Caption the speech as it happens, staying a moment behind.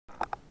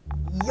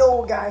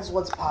Yo guys,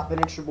 what's poppin'?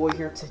 It's your boy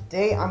here.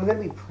 Today I'm gonna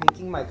be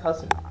pranking my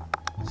cousin.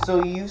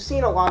 So you've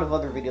seen a lot of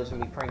other videos of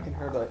me pranking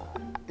her, but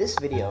this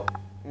video,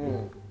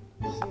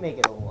 she may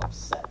get a little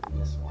upset in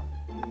this one.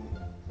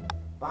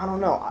 But I don't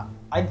know.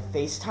 I'd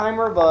FaceTime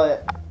her,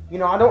 but you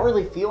know I don't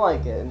really feel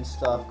like it and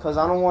stuff, cause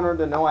I don't want her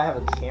to know I have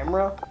a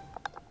camera.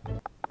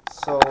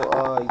 So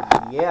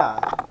yeah,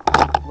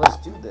 let's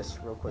do this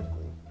real quickly.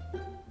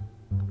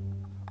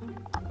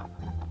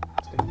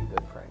 It's gonna be a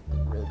good prank,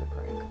 really good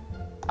prank.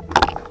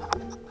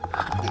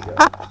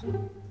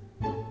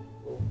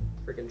 Little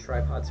freaking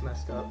tripod's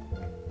messed up.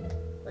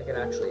 Like it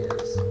actually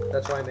is.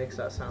 That's why it makes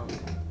that sound.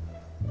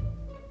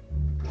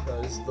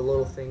 Because the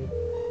little thing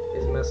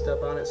is messed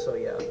up on it, so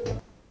yeah.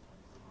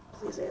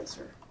 Please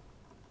answer.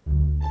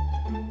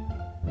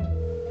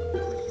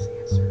 Please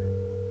answer.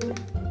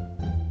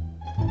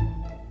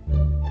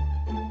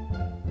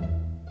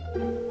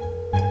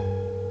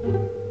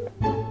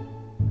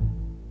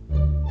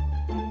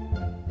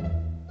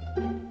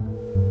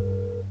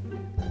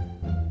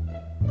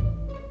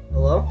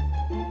 Hello?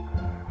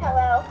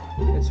 Hello.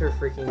 It's her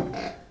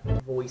freaking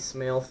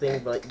voicemail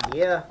thing, but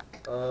yeah,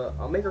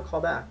 I'll make her call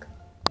back.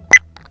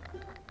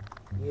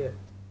 Yeah.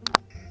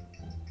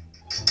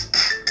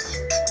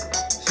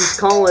 She's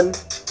calling.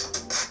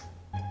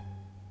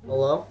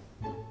 Hello?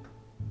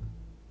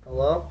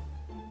 Hello?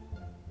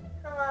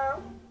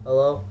 Hello.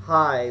 Hello?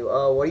 Hi,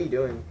 what are you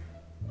doing?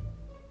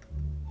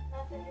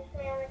 Nothing, just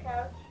sitting on the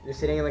couch. You're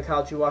sitting on the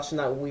couch, you watching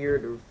that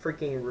weird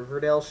freaking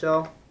Riverdale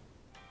show?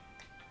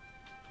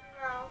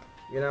 No.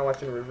 You're not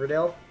watching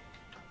Riverdale?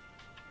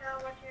 No,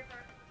 I'm watching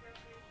Practical Jokers.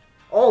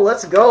 Oh,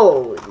 let's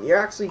go! You're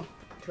actually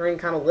turning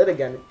kind of lit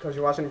again because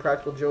you're watching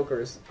Practical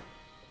Jokers.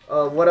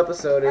 What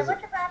episode is I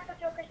it? watch Practical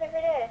Jokers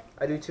every day.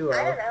 I do too, I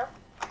Ella.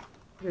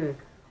 don't know.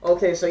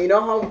 Okay, so you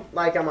know how,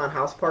 like, I'm on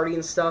House Party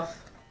and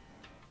stuff?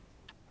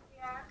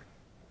 Yeah.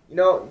 You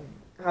know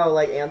how,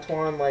 like,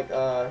 Antoine, like,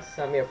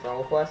 sent me a friend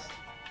request?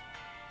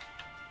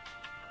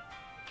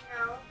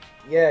 No.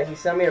 Yeah, he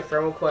sent me a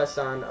friend request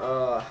on,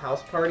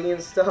 House Party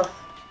and stuff,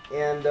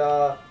 and,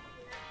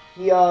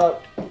 he,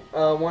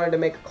 wanted to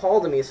make a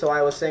call to me, so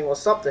I was saying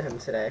what's up to him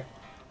today.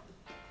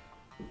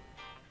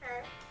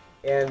 Okay.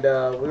 And,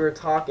 we were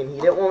talking.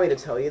 He didn't want me to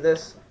tell you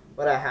this,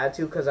 but I had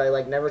to, because I,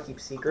 like, never keep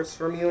secrets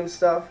from you and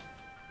stuff.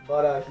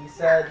 But, he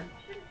said...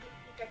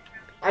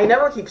 I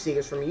never keep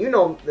secrets from you. You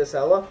know this,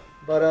 Ella.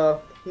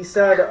 But, he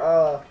said,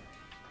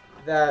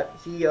 that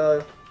he,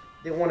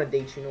 didn't want to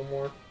date you no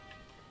more.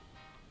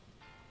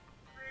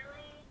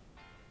 Really?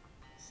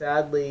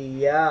 Sadly,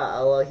 yeah,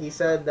 Ella. He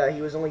said that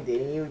he was only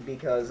dating you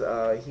because,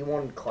 he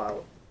wanted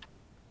clout.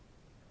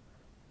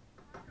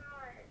 God.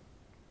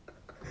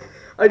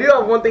 I do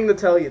have one thing to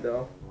tell you,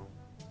 though.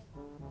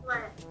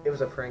 What? It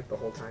was a prank the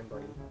whole time,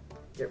 buddy.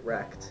 Get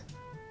wrecked.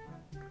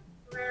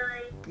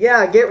 Really?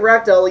 Yeah, get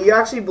wrecked, Ella. You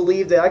actually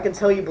believed it. I can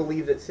tell you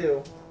believed it,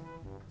 too.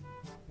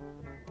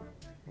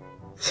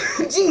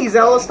 Jeez,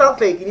 Ella, stop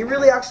faking. You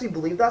really actually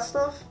believe that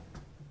stuff?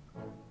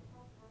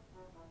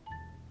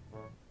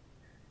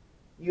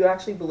 You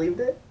actually believed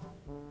it?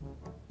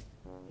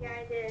 Yeah,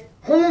 I did.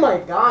 Oh my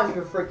god,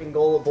 you're freaking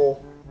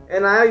gullible.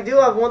 And I do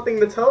have one thing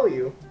to tell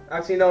you.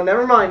 Actually, no,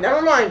 never mind.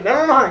 Tell me right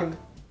now.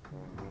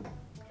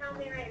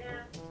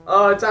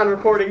 Oh, it's on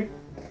recording.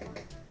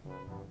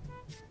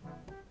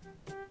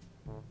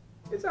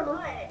 It's on recording.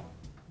 What?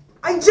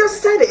 I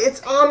just said it.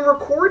 It's on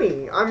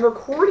recording. I'm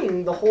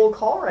recording the whole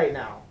call right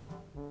now.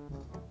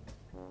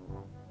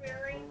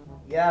 Really?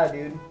 Yeah,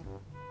 dude.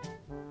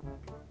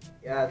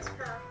 Yeah, it's...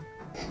 Tough.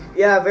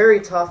 Yeah, very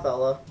tough,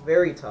 Ella.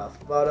 Very tough.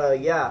 But,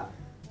 yeah.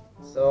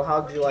 So,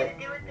 how'd What you are like...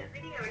 you gonna do with the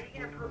video? Are you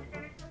gonna post it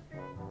or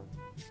something?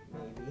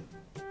 Maybe.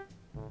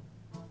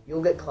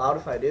 You'll get clout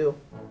if I do.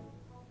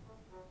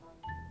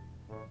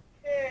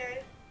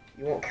 Okay.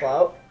 You want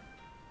clout?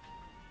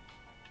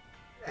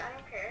 I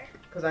don't care.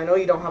 Because I know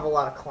you don't have a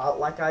lot of clout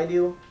like I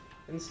do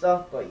and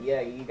stuff, but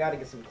yeah, you gotta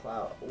get some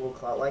clout. A little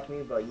clout like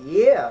me, but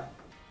yeah.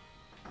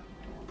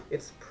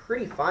 It's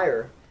pretty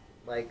fire.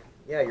 Like,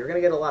 yeah, you're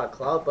gonna get a lot of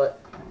clout, but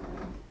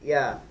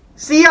yeah.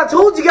 See, I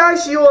told you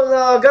guys she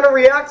was gonna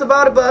react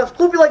about it, but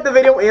hope you like the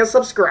video and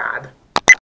subscribe.